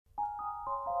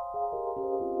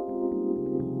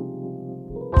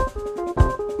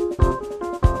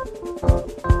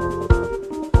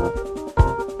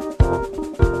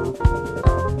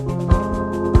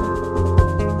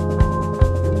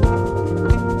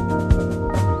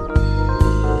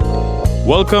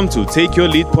Welcome to Take Your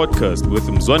Lead podcast with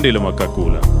Mzwandile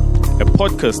Makakula, a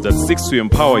podcast that seeks to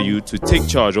empower you to take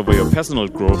charge over your personal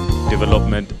growth,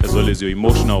 development, as well as your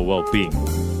emotional well-being.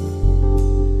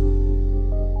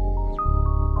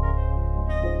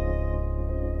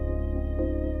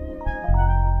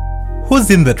 Who's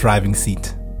in the driving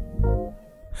seat?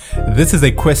 This is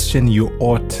a question you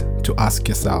ought to ask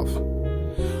yourself.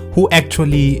 Who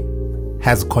actually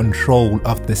has control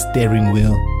of the steering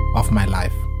wheel of my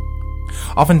life?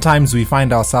 Oftentimes we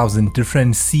find ourselves in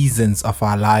different seasons of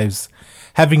our lives,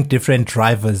 having different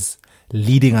drivers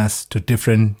leading us to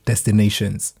different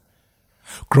destinations.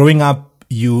 Growing up,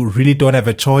 you really don't have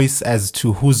a choice as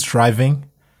to who's driving,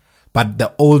 but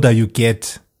the older you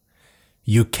get,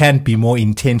 you can be more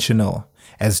intentional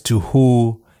as to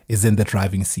who is in the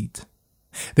driving seat.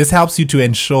 This helps you to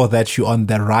ensure that you're on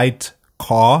the right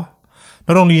car,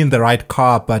 not only in the right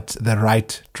car, but the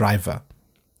right driver.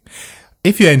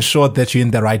 If you're ensured that you're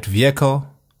in the right vehicle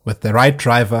with the right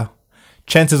driver,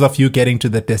 chances of you getting to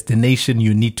the destination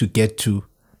you need to get to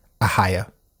are higher.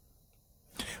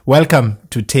 Welcome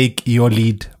to Take Your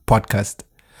Lead podcast.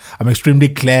 I'm extremely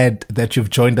glad that you've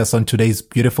joined us on today's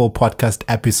beautiful podcast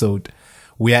episode.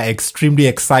 We are extremely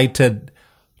excited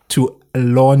to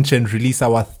launch and release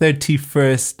our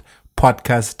 31st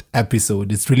podcast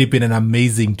episode. It's really been an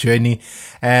amazing journey,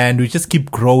 and we just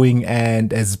keep growing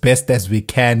and as best as we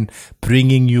can,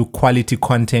 bringing you quality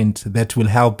content that will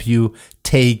help you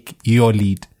take your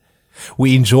lead.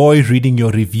 We enjoy reading your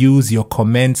reviews, your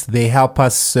comments. They help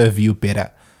us serve you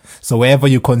better. So wherever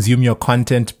you consume your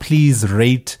content, please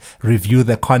rate, review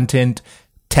the content,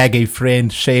 tag a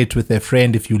friend, share it with a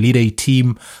friend. If you lead a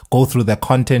team, go through the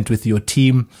content with your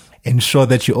team. Ensure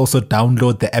that you also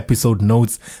download the episode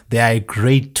notes. They are a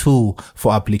great tool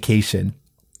for application.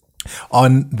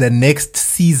 On the next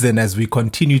season, as we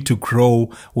continue to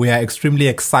grow, we are extremely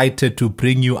excited to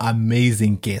bring you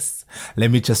amazing guests.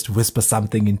 Let me just whisper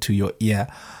something into your ear.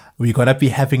 We're going to be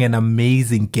having an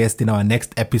amazing guest in our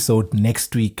next episode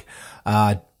next week.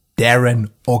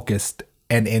 Darren August,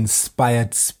 an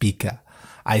inspired speaker.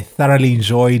 I thoroughly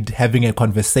enjoyed having a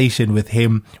conversation with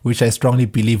him, which I strongly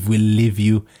believe will leave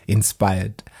you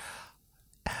inspired.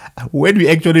 When we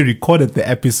actually recorded the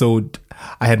episode,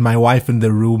 I had my wife in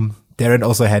the room. Darren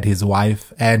also had his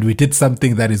wife, and we did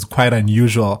something that is quite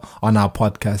unusual on our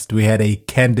podcast. We had a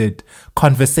candid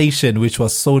conversation, which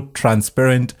was so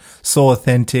transparent, so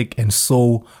authentic, and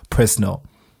so personal,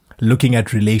 looking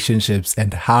at relationships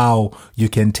and how you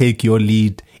can take your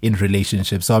lead in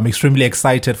relationships. So I'm extremely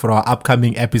excited for our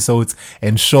upcoming episodes.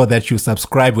 Ensure that you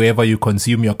subscribe wherever you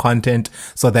consume your content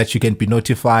so that you can be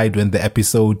notified when the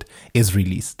episode is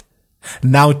released.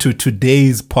 Now to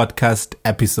today's podcast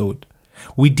episode.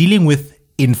 We're dealing with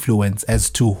influence as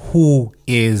to who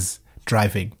is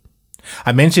driving.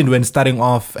 I mentioned when starting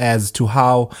off as to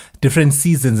how different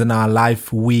seasons in our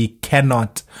life we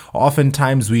cannot,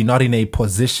 oftentimes we're not in a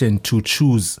position to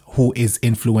choose who is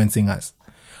influencing us.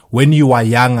 When you are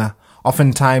younger,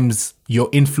 oftentimes your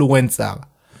influencers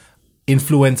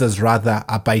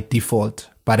are by default,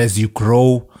 but as you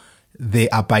grow, they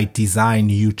are by design.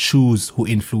 You choose who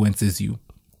influences you.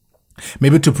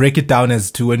 Maybe to break it down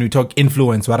as to when we talk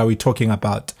influence, what are we talking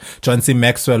about? John C.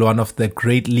 Maxwell, one of the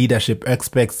great leadership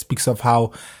experts, speaks of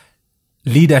how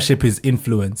leadership is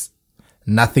influence,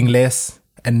 nothing less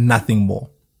and nothing more.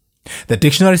 The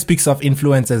dictionary speaks of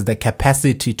influence as the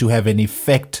capacity to have an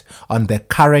effect on the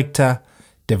character,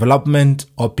 development,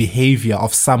 or behavior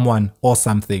of someone or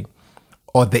something,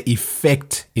 or the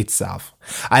effect itself.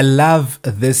 I love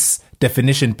this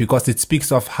definition because it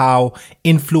speaks of how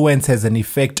influence has an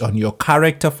effect on your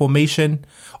character formation,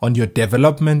 on your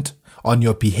development, on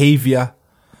your behavior.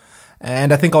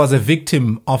 And I think I was a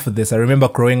victim of this. I remember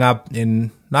growing up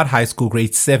in, not high school,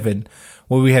 grade 7,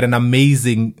 where we had an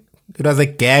amazing, it was a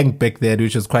gang back then,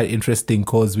 which was quite interesting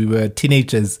because we were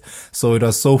teenagers. So it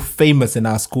was so famous in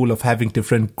our school of having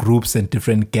different groups and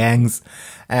different gangs.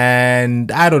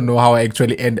 And I don't know how I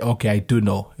actually ended. Okay, I do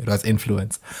know. It was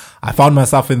influence. I found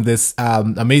myself in this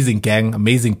amazing gang,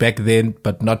 amazing back then,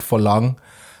 but not for long,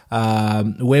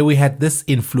 where we had this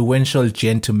influential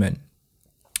gentleman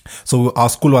So our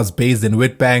school was based in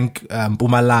Witbank,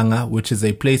 Mpumalanga, which is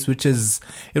a place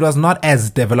it was not as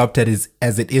developed as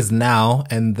it is now.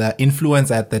 And the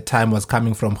influence at the time was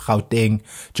coming from Gauteng,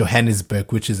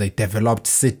 Johannesburg, which is a developed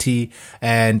city,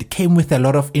 and came with a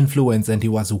lot of influence. And he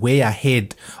was way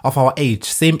ahead of our age,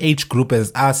 same age group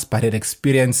as us, but had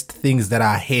experienced things that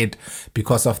are ahead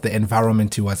because of the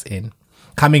environment he was in.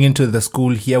 Coming into the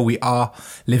school, here we are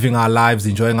living our lives,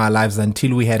 enjoying our lives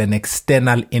until we had an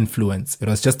external influence. It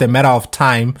was just a matter of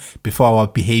time before our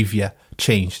behavior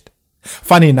changed.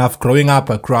 Funny enough, growing up,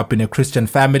 I grew up in a Christian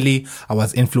family. I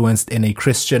was influenced in a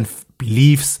Christian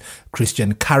beliefs,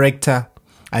 Christian character,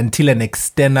 until an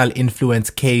external influence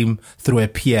came through a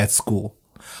peer at school.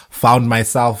 Found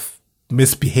myself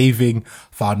misbehaving,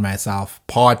 found myself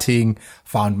partying,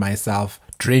 found myself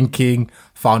drinking,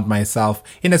 found myself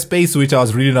in a space which I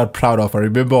was really not proud of. I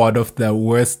remember one of the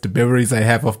worst memories I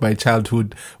have of my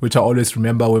childhood, which I always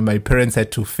remember, when my parents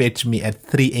had to fetch me at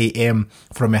 3 a.m.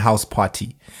 from a house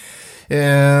party.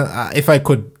 If I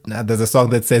could, there's a song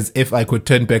that says, if I could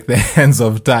turn back the hands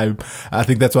of time. I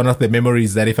think that's one of the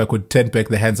memories that if I could turn back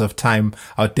the hands of time,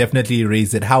 I would definitely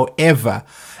erase it. However,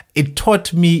 it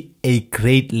taught me a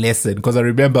great lesson, because I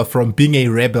remember from being a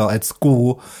rebel at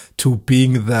school to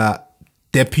being the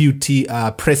deputy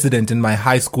president in my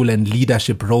high school and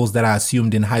leadership roles that I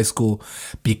assumed in high school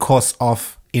because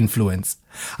of influence.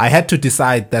 I had to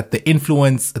decide that the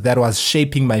influence that was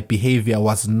shaping my behavior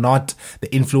was not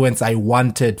the influence I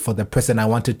wanted for the person I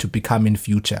wanted to become in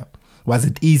future. Was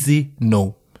it easy?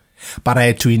 No. But I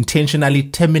had to intentionally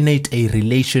terminate a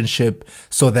relationship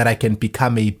so that I can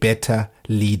become a better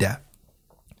leader.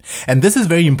 And this is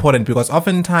very important, because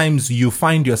oftentimes you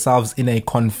find yourselves in a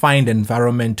confined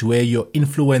environment where your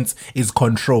influence is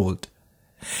controlled.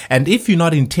 And if you're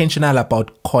not intentional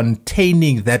about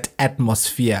containing that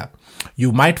atmosphere,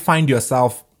 you might find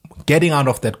yourself getting out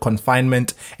of that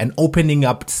confinement and opening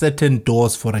up certain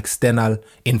doors for external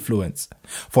influence.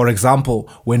 For example,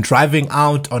 when driving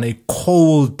out on a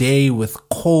cold day with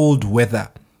cold weather,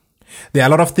 there are a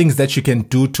lot of things that you can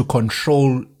do to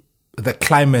control the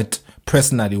climate.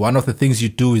 Personally, one of the things you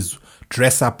do is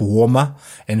dress up warmer,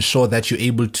 ensure that you're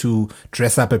able to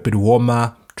dress up a bit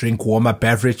warmer, drink warmer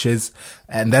beverages,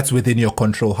 and that's within your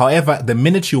control. However, the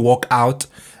minute you walk out,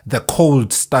 the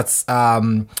cold starts,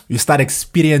 you start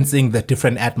experiencing the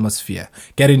different atmosphere.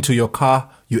 Get into your car,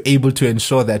 you're able to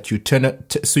ensure that you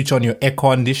switch on your air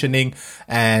conditioning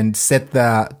and set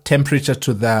the temperature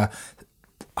to the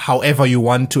however you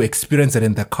want to experience it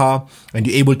in the car, and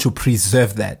you're able to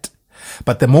preserve that.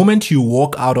 But the moment you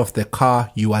walk out of the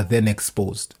car, you are then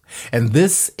exposed. And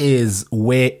this is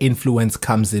where influence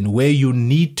comes in, where you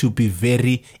need to be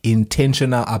very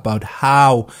intentional about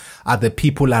how are the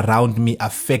people around me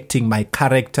affecting my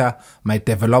character, my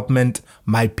development,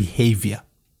 my behavior.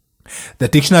 The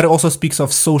dictionary also speaks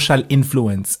of social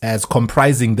influence as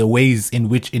comprising the ways in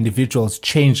which individuals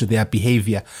change their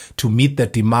behavior to meet the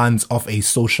demands of a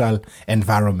social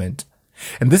environment.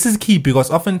 And this is key,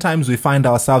 because oftentimes we find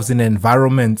ourselves in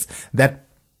environments that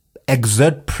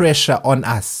exert pressure on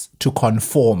us to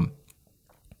conform.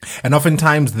 And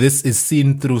oftentimes this is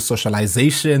seen through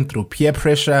socialization, through peer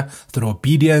pressure, through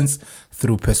obedience,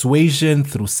 through persuasion,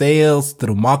 through sales,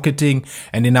 through marketing,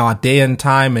 and in our day and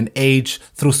time and age,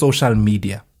 through social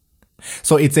media.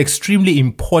 So it's extremely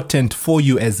important for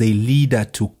you as a leader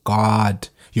to guard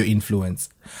your influence.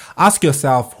 Ask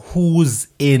yourself, who's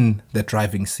in the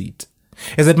driving seat?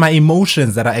 Is it my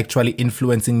emotions that are actually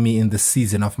influencing me in the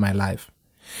season of my life?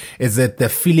 Is it the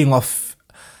feeling of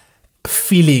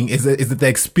feeling? Is it the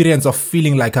experience of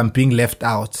feeling like I'm being left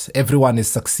out? Everyone is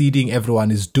succeeding, everyone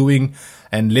is doing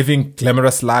and living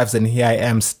glamorous lives, and here I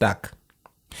am stuck.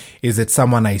 Is it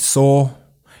someone I saw?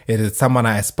 Is it someone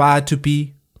I aspire to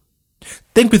be?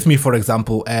 Think with me, for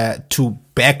example, to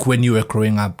back when you were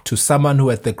growing up, to someone who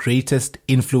had the greatest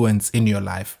influence in your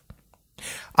life.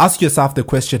 Ask yourself the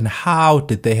question, how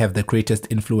did they have the greatest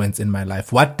influence in my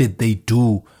life? What did they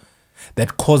do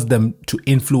that caused them to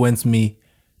influence me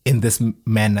in this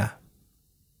manner?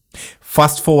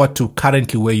 Fast forward to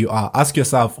currently where you are. Ask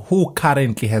yourself, who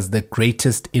currently has the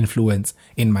greatest influence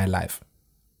in my life?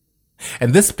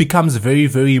 And this becomes very,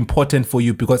 very important for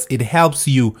you, because it helps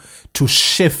you to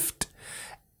shift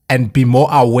and be more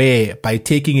aware by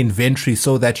taking inventory,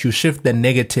 so that you shift the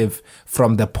negative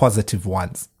from the positive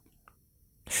ones.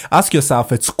 Ask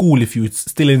yourself at school, if you're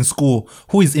still in school,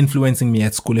 who is influencing me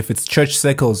at school? If it's church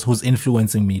circles, who's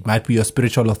influencing me? It might be your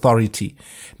spiritual authority.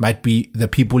 It might be the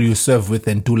people you serve with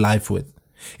and do life with.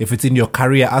 If it's in your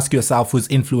career, ask yourself, who's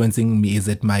influencing me? Is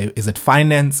it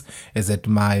finance? Is it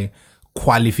my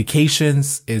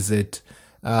qualifications? Is it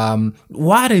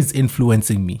What is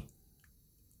influencing me?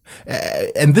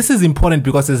 And this is important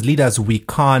because as leaders, we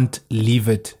can't leave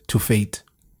it to fate.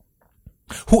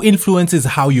 Who influences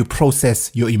how you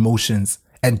process your emotions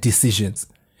and decisions?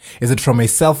 Is it from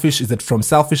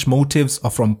selfish motives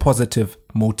or from positive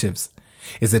motives?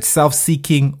 Is it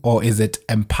self-seeking or is it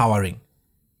empowering?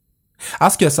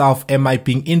 Ask yourself, am I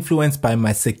being influenced by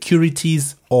my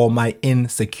securities or my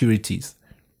insecurities?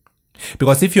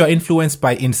 Because if you're influenced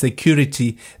by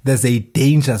insecurity, there's a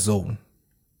danger zone.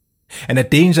 And a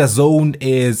danger zone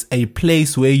is a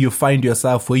place where you find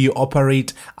yourself, where you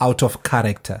operate out of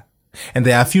character. And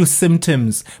there are a few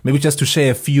symptoms, maybe just to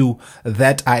share a few,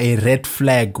 that are a red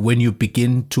flag when you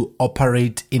begin to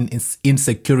operate in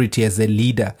insecurity as a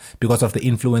leader because of the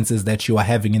influences that you are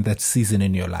having in that season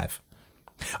in your life.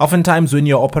 Oftentimes when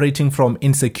you're operating from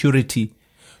insecurity,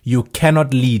 you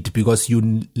cannot lead because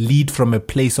you lead from a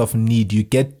place of need. You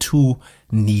get too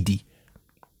needy.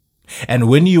 And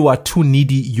when you are too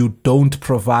needy, you don't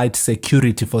provide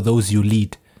security for those you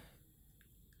lead.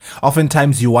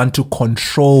 Oftentimes you want to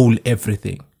control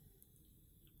everything.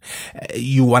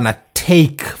 You want to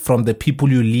take from the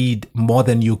people you lead more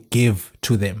than you give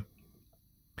to them.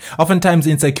 Oftentimes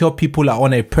insecure people are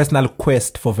on a personal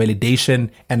quest for validation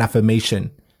and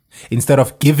affirmation instead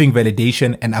of giving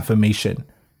validation and affirmation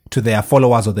to their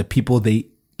followers or the people they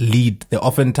lead. They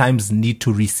oftentimes need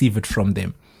to receive it from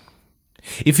them.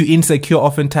 If you're insecure,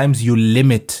 oftentimes you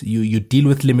limit, you deal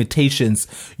with limitations.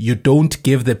 You don't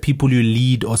give the people you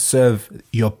lead or serve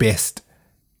your best.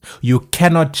 You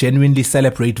cannot genuinely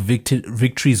celebrate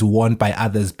victories won by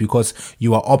others because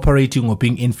you are operating or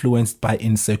being influenced by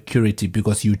insecurity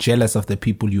because you're jealous of the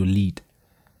people you lead.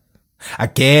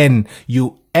 Again,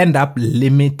 you end up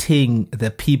limiting the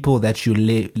people that you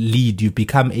lead. You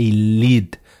become a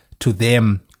lead to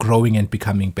them growing and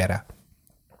becoming better.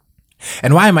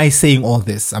 And why am I saying all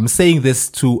this? I'm saying this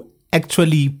to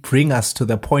actually bring us to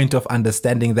the point of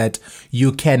understanding that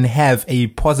you can have a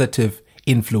positive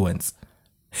influence.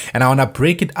 And I want to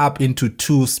break it up into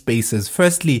two spaces.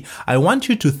 Firstly, I want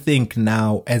you to think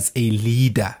now as a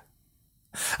leader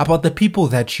about the people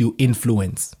that you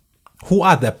influence. Who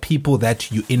are the people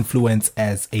that you influence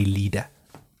as a leader?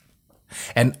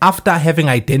 And after having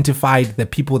identified the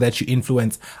people that you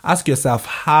influence, ask yourself,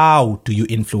 how do you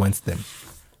influence them?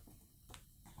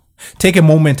 Take a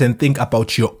moment and think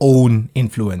about your own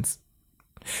influence.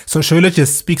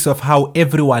 Sociologist speaks of how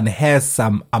everyone has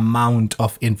some amount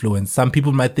of influence. Some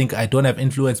people might think, I don't have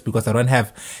influence because I don't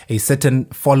have a certain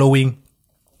following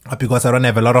or because I don't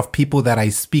have a lot of people that I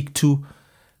speak to.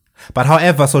 But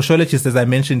however, sociologists, as I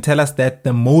mentioned, tell us that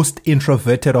the most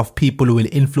introverted of people will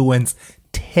influence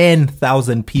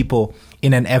 10,000 people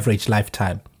in an average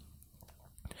lifetime.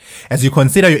 As you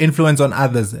consider your influence on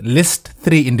others, list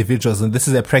 3 individuals, and this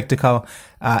is a practical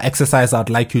exercise I'd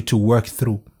like you to work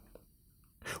through,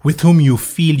 with whom you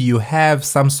feel you have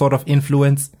some sort of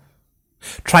influence.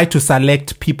 Try to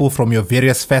select people from your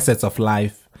various facets of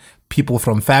life, people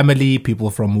from family,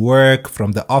 people from work,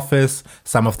 from the office,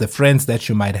 some of the friends that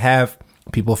you might have,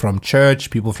 people from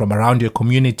church, people from around your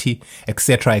community,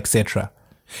 etc., etc.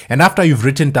 And after you've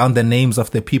written down the names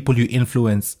of the people you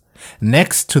influence,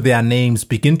 next to their names,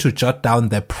 begin to jot down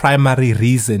the primary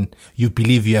reason you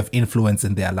believe you have influence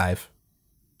in their life.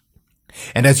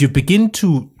 And as you begin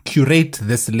to curate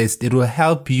this list, it will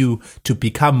help you to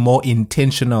become more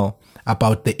intentional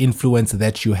about the influence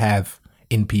that you have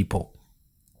in people.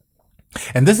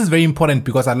 And this is very important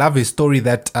because I love a story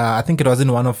that I think it was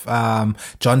in one of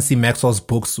John C. Maxwell's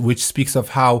books, which speaks of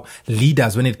how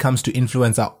leaders, when it comes to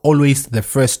influence, are always the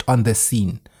first on the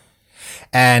scene.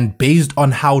 And based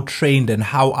on how trained and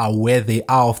how aware they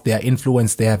are of their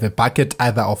influence, they have a bucket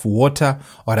either of water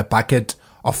or a bucket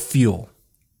of fuel.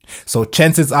 So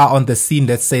chances are on the scene,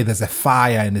 let's say there's a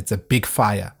fire and it's a big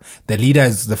fire. The leader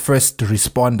is the first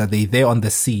responder. They're there on the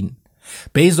scene.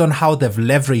 Based on how they've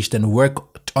leveraged and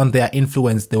worked on their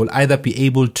influence, they will either be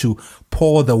able to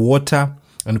pour the water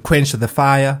and quench the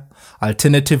fire,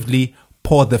 alternatively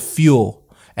pour the fuel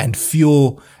and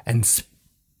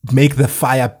make the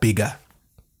fire bigger.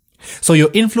 So your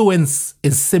influence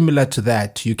is similar to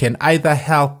that. You can either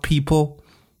help people,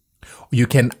 you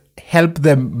can help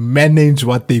them manage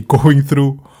what they're going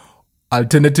through.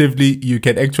 Alternatively, you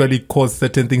can actually cause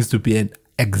certain things to be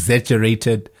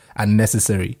exaggerated,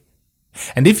 unnecessary.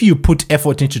 And if you put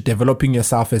effort into developing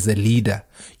yourself as a leader,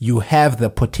 you have the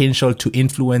potential to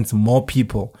influence more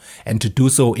people and to do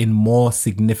so in more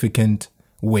significant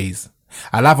ways.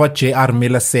 I love what J.R.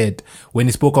 Miller said when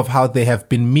he spoke of how there have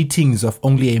been meetings of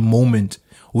only a moment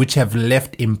which have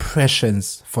left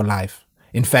impressions for life.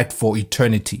 In fact, for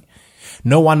eternity.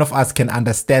 No one of us can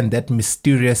understand that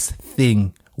mysterious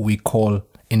thing we call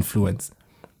influence.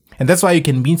 And that's why you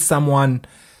can meet someone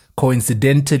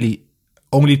coincidentally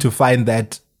only to find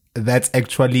that that's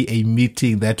actually a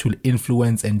meeting that will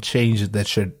influence and change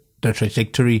the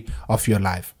trajectory of your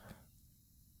life.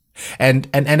 And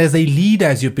as a leader,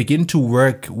 as you begin to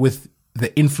work with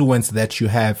the influence that you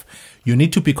have, you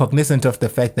need to be cognizant of the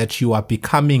fact that you are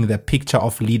becoming the picture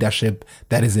of leadership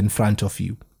that is in front of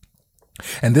you.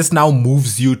 And this now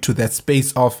moves you to that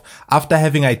space of, after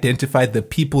having identified the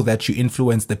people that you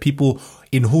influence, the people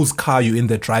in whose car you're in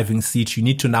the driving seat, you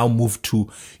need to now move to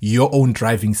your own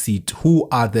driving seat. Who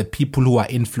are the people who are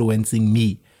influencing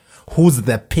me? Who's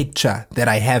the picture that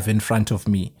I have in front of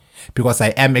me? Because I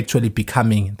am actually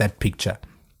becoming that picture.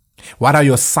 What are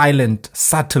your silent,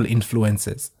 subtle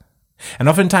influences? And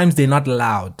oftentimes they're not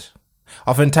loud.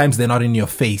 Oftentimes they're not in your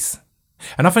face.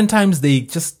 And oftentimes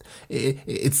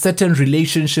it's certain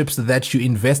relationships that you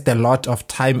invest a lot of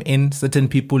time in, certain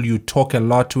people you talk a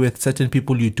lot with, certain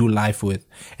people you do life with,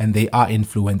 and they are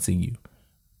influencing you.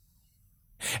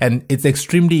 And it's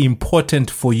extremely important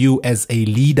for you as a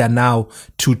leader now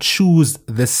to choose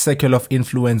the circle of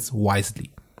influence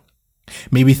wisely.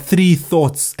 Maybe 3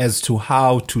 thoughts as to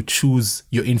how to choose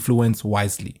your influence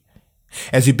wisely.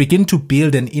 As you begin to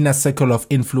build an inner circle of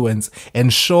influence,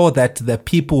 ensure that the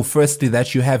people, firstly,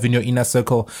 that you have in your inner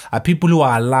circle are people who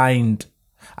are aligned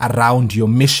around your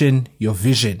mission, your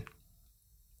vision,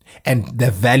 and the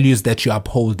values that you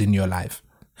uphold in your life.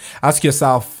 Ask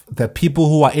yourself, the people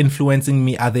who are influencing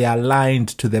me, are they aligned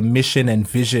to the mission and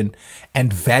vision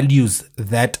and values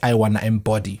that I want to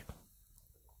embody?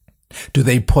 Do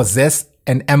they possess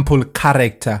an ample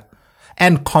character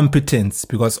and competence?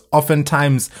 Because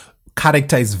oftentimes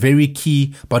character is very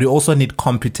key, but you also need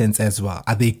competence as well.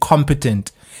 Are they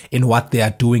competent in what they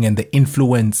are doing and the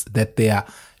influence that they are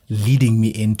leading me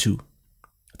into?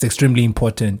 It's extremely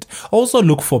important. Also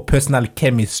look for personal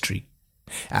chemistry.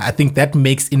 I think that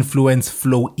makes influence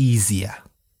flow easier.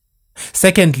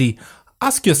 Secondly,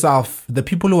 ask yourself, the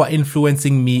people who are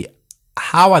influencing me,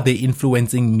 how are they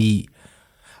influencing me?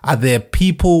 Are there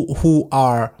people who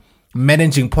are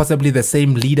managing possibly the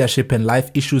same leadership and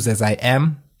life issues as I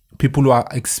am? People who are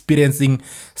experiencing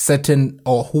certain,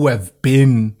 or who have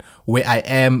been where I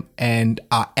am and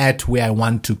are at where I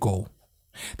want to go.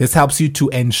 This helps you to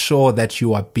ensure that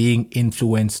you are being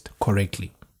influenced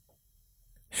correctly.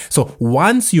 So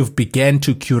once you've begun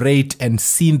to curate and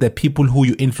seen the people who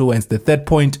you influence, the third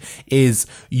point is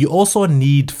you also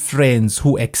need friends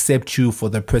who accept you for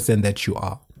the person that you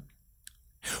are.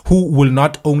 Who will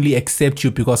not only accept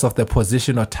you because of the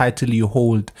position or title you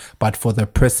hold, but for the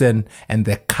person and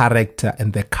the character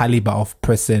and the caliber of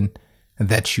person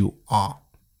that you are.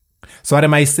 So what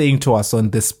am I saying to us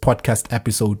on this podcast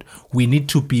episode? We need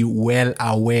to be well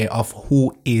aware of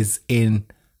who is in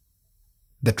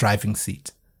the driving seat.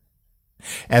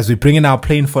 As we bring in our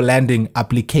plane for landing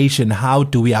application, how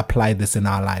do we apply this in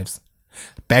our lives?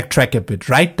 Backtrack a bit.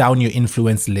 Write down your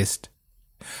influence list.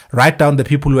 Write down the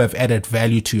people who have added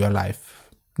value to your life.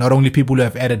 Not only people who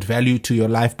have added value to your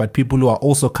life, but people who are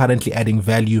also currently adding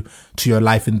value to your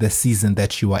life in the season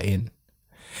that you are in.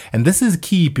 And this is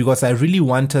key because I really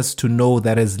want us to know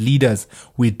that as leaders,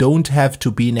 we don't have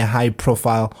to be in a high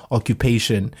profile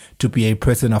occupation to be a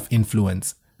person of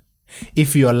influence.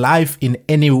 If your life in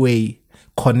any way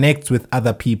connects with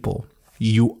other people,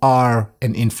 you are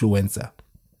an influencer.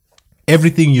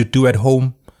 Everything you do at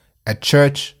home, at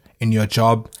church, in your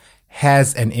job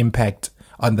has an impact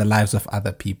on the lives of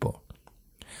other people.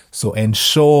 So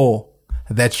ensure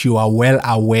that you are well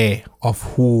aware of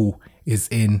who is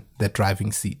in the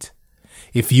driving seat.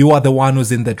 If you are the one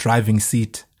who's in the driving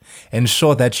seat,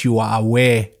 ensure that you are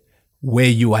aware where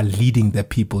you are leading the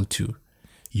people to.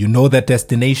 You know the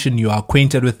destination, you are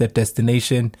acquainted with the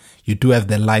destination, you do have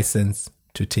the license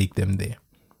to take them there.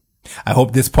 I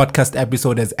hope this podcast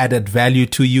episode has added value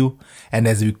to you and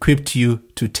has equipped you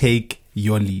to take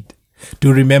your lead.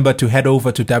 Do remember to head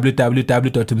over to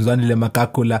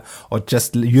www.mzwanele or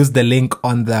just use the link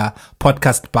on the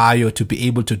podcast bio to be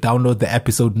able to download the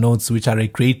episode notes, which are a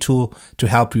great tool to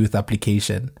help you with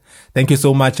application. Thank you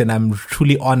so much, and I'm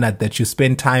truly honored that you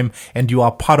spend time and you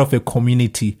are part of a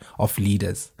community of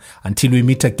leaders. Until we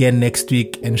meet again next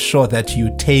week, ensure that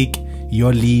you take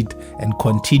your lead and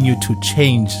continue to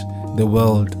change the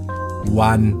world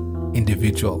one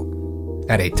individual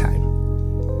at a time.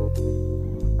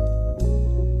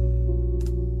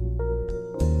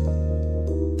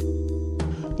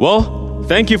 Well,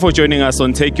 thank you for joining us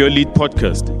on Take Your Lead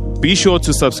podcast. Be sure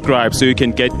to subscribe so you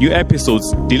can get new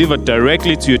episodes delivered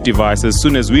directly to your device as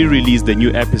soon as we release the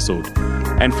new episode.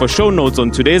 And for show notes on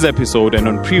today's episode and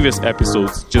on previous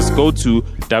episodes, just go to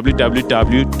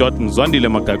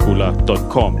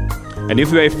www.mzwandilemakakula.com. And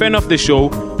if you're a fan of the show,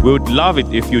 we would love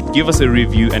it if you'd give us a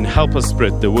review and help us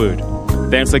spread the word.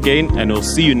 Thanks again, and we'll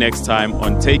see you next time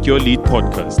on Take Your Lead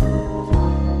podcast.